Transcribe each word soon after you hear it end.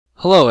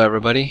Hello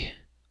everybody,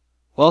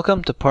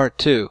 welcome to part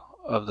 2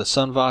 of the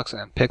Sunvox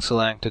and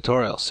Pixilang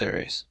tutorial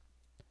series.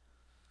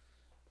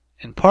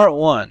 In part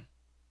 1,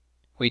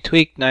 we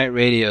tweaked Night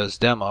Radio's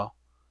demo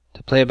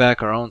to play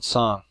back our own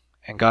song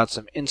and got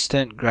some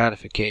instant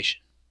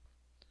gratification.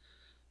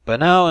 But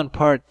now in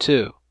part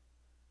 2,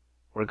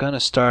 we're going to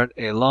start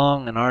a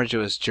long and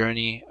arduous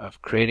journey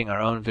of creating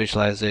our own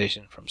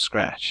visualization from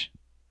scratch.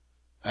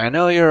 I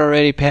know you're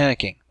already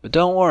panicking, but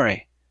don't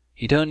worry,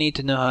 you don't need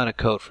to know how to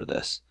code for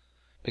this.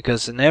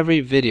 Because in every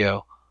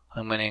video,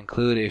 I'm going to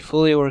include a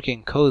fully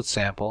working code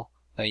sample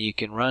that you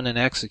can run and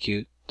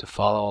execute to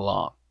follow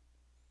along.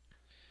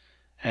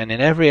 And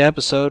in every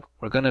episode,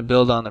 we're going to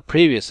build on the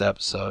previous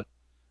episode,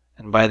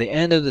 and by the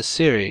end of the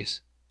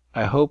series,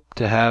 I hope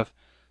to have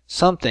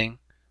something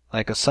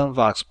like a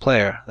Sunvox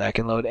player that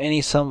can load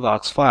any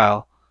Sunvox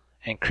file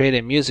and create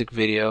a music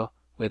video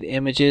with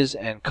images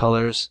and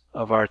colors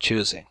of our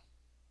choosing.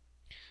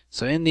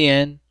 So in the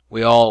end,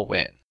 we all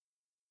win.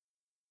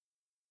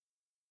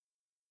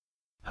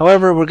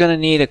 However, we're going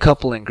to need a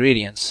couple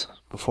ingredients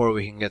before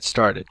we can get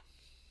started.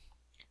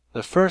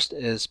 The first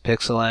is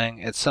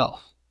Pixilang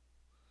itself.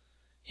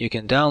 You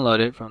can download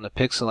it from the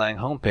Pixilang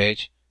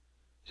homepage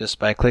just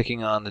by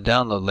clicking on the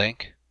download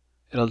link.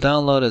 It'll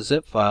download a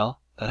zip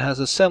file that has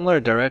a similar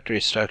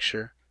directory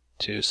structure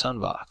to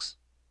Sunvox.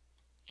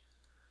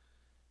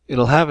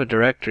 It'll have a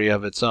directory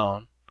of its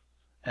own,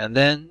 and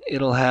then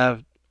it'll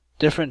have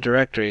different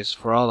directories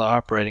for all the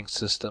operating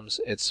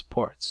systems it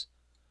supports.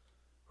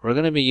 We're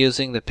going to be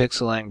using the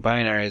Pixilang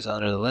binaries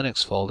under the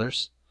Linux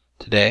folders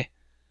today,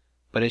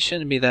 but it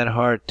shouldn't be that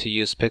hard to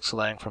use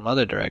Pixilang from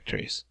other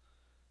directories.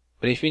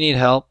 But if you need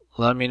help,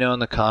 let me know in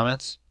the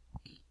comments,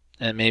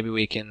 and maybe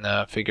we can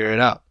figure it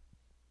out.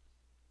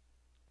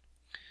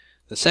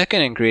 The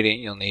second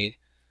ingredient you'll need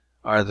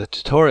are the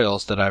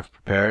tutorials that I've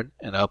prepared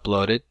and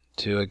uploaded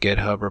to a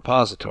GitHub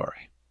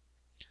repository.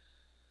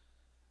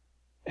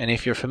 And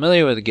if you're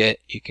familiar with Git,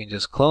 you can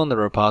just clone the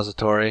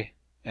repository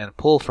and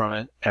pull from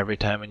it every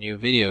time a new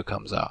video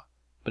comes out.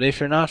 But if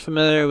you're not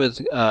familiar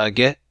with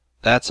Git,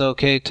 that's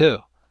okay too.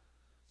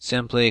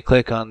 Simply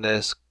click on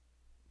this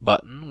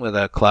button with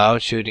a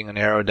cloud shooting an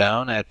arrow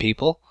down at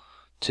people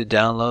to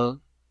download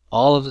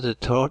all of the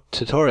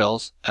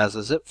tutorials as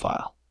a zip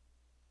file.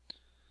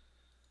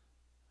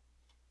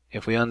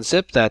 If we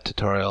unzip that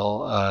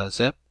tutorial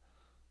zip,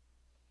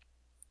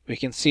 we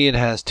can see it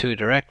has two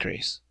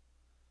directories.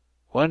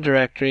 One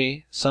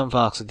directory,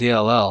 Sunvox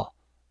DLL,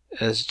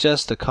 is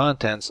just the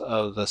contents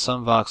of the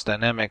Sunvox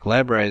dynamic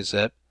library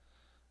zip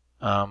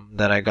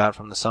that I got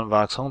from the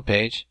Sunvox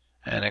homepage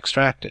and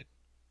extracted.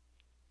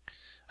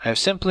 I have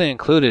simply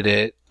included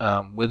it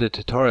with the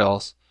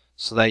tutorials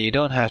so that you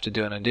don't have to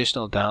do an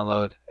additional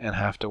download and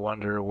have to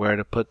wonder where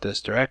to put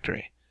this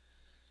directory.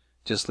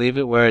 Just leave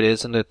it where it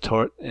is in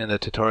the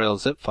tutorial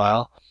zip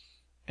file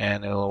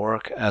and it will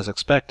work as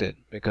expected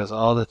because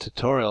all the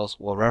tutorials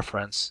will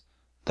reference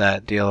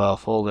that DLL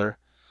folder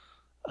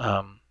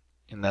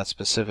in that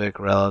specific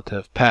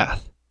relative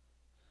path.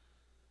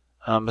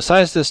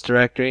 Besides this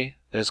directory,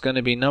 there's going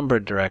to be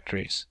numbered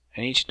directories,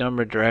 and each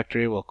numbered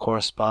directory will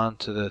correspond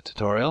to the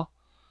tutorial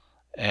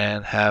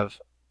and have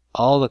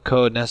all the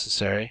code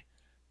necessary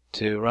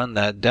to run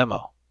that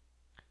demo.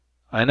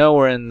 I know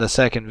we're in the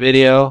second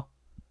video,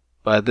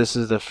 but this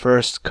is the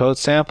first code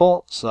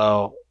sample,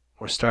 so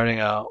we're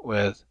starting out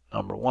with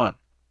number 1.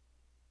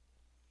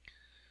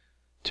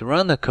 To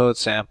run the code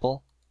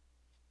sample,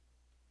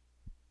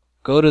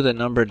 go to the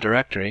numbered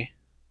directory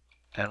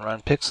and run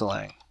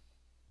Pixilang.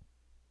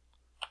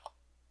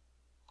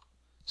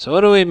 So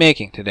what are we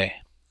making today?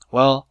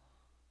 Well,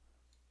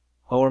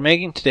 what we're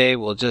making today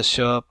will just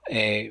show up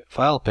a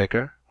file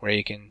picker where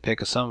you can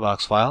pick a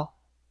Sunvox file.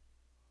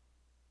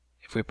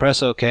 If we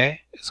press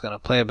OK, it's going to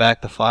play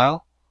back the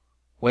file,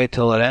 wait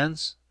till it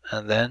ends,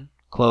 and then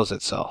close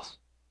itself.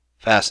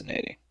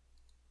 Fascinating.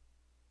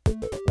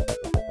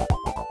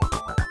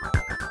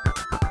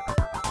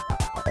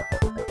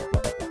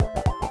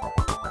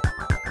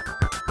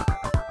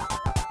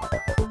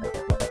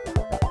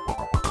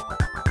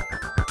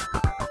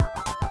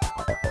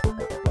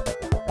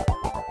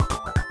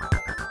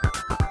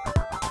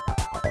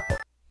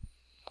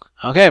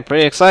 Okay,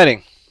 pretty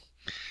exciting.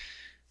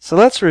 So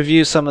let's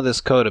review some of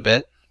this code a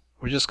bit.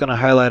 We're just going to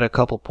highlight a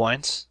couple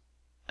points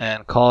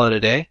and call it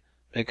a day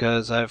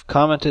because I've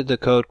commented the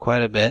code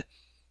quite a bit.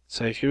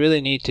 So if you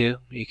really need to,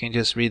 you can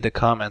just read the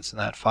comments in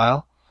that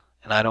file,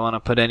 and I don't want to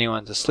put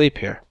anyone to sleep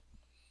here.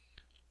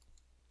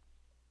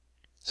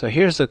 So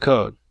here's the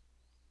code.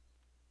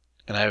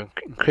 And I've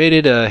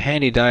created a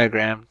handy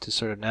diagram to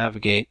sort of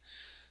navigate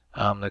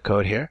the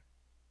code here.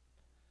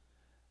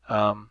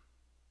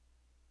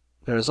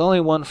 There's only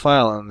one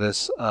file in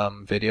this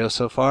video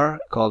so far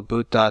called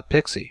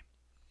boot.pixie,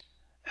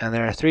 and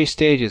there are 3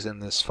 stages in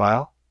this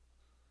file.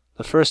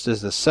 The first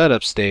is the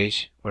setup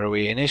stage where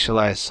we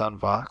initialize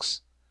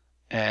Sunvox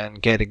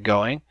and get it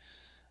going,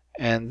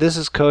 and this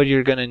is code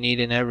you're going to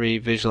need in every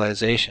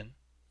visualization.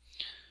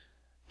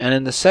 And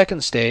in the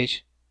second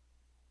stage,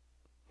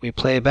 we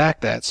play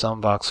back that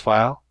Sunvox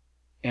file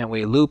and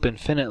we loop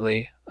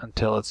infinitely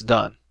until it's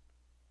done.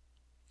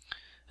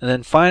 And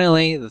then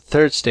finally, the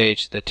third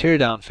stage, the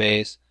teardown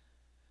phase,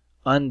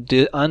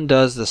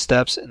 undoes the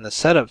steps in the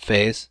setup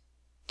phase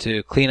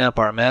to clean up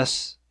our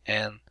mess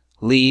and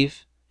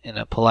leave in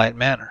a polite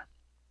manner.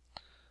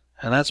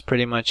 And that's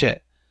pretty much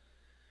it.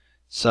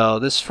 So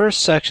this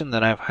first section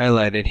that I've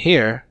highlighted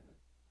here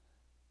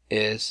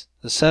is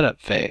the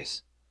setup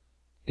phase.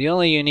 The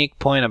only unique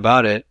point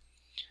about it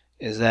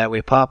is that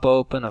we pop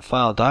open a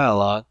file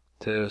dialog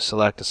to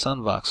select a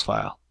Sunvox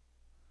file.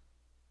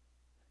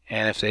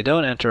 And if they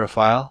don't enter a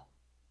file,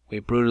 we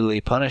brutally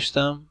punish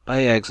them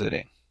by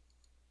exiting.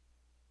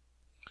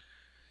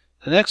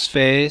 The next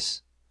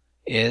phase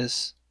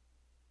is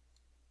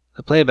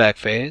the playback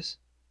phase,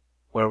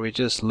 where we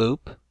just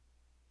loop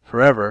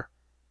forever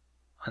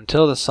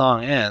until the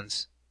song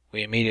ends.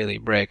 We immediately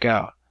break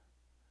out.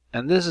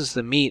 And this is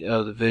the meat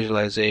of the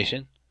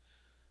visualization.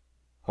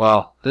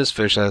 Well, this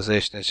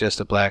visualization is just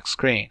a black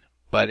screen,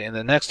 but in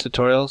the next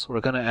tutorials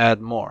we're going to add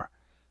more.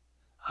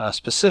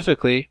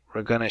 Specifically,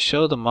 we're going to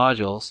show the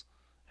modules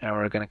and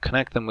we're going to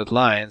connect them with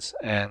lines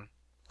and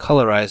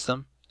colorize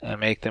them and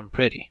make them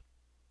pretty.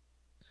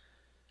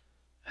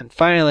 And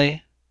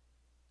finally,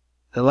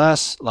 the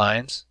last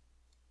lines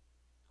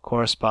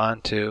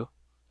correspond to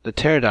the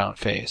teardown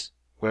phase,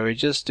 where we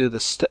just do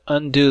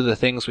undo the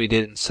things we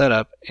did in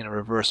setup in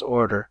reverse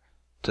order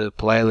to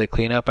politely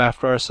clean up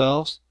after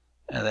ourselves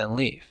and then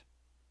leave.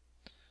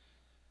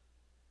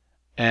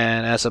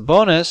 And as a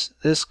bonus,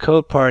 this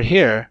code part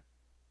here,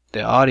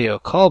 the audio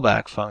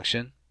callback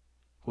function,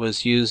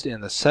 was used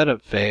in the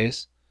setup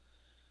phase.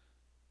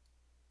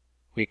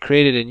 We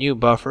created a new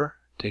buffer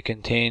to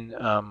contain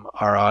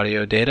our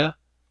audio data,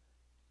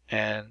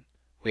 and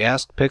we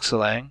asked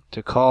Pixilang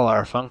to call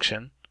our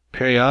function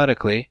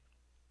periodically,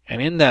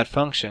 and in that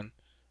function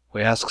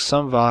we ask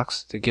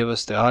Sunvox to give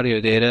us the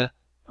audio data,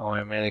 and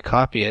we merely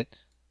copy it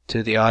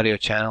to the audio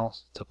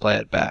channels to play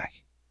it back.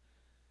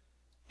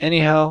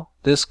 Anyhow,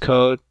 this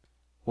code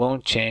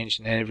won't change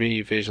in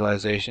every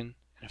visualization.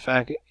 In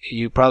fact,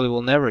 you probably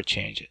will never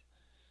change it.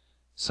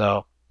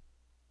 So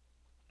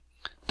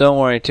don't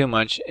worry too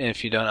much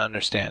if you don't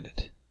understand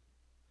it.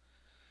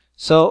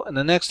 So in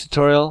the next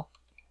tutorial,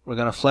 we're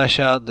going to flesh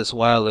out this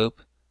while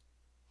loop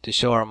to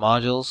show our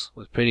modules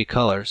with pretty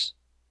colors.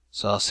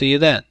 So I'll see you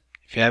then.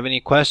 If you have any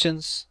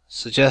questions,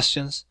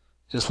 suggestions,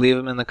 just leave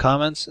them in the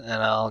comments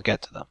and I'll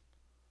get to them.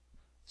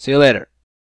 See you later.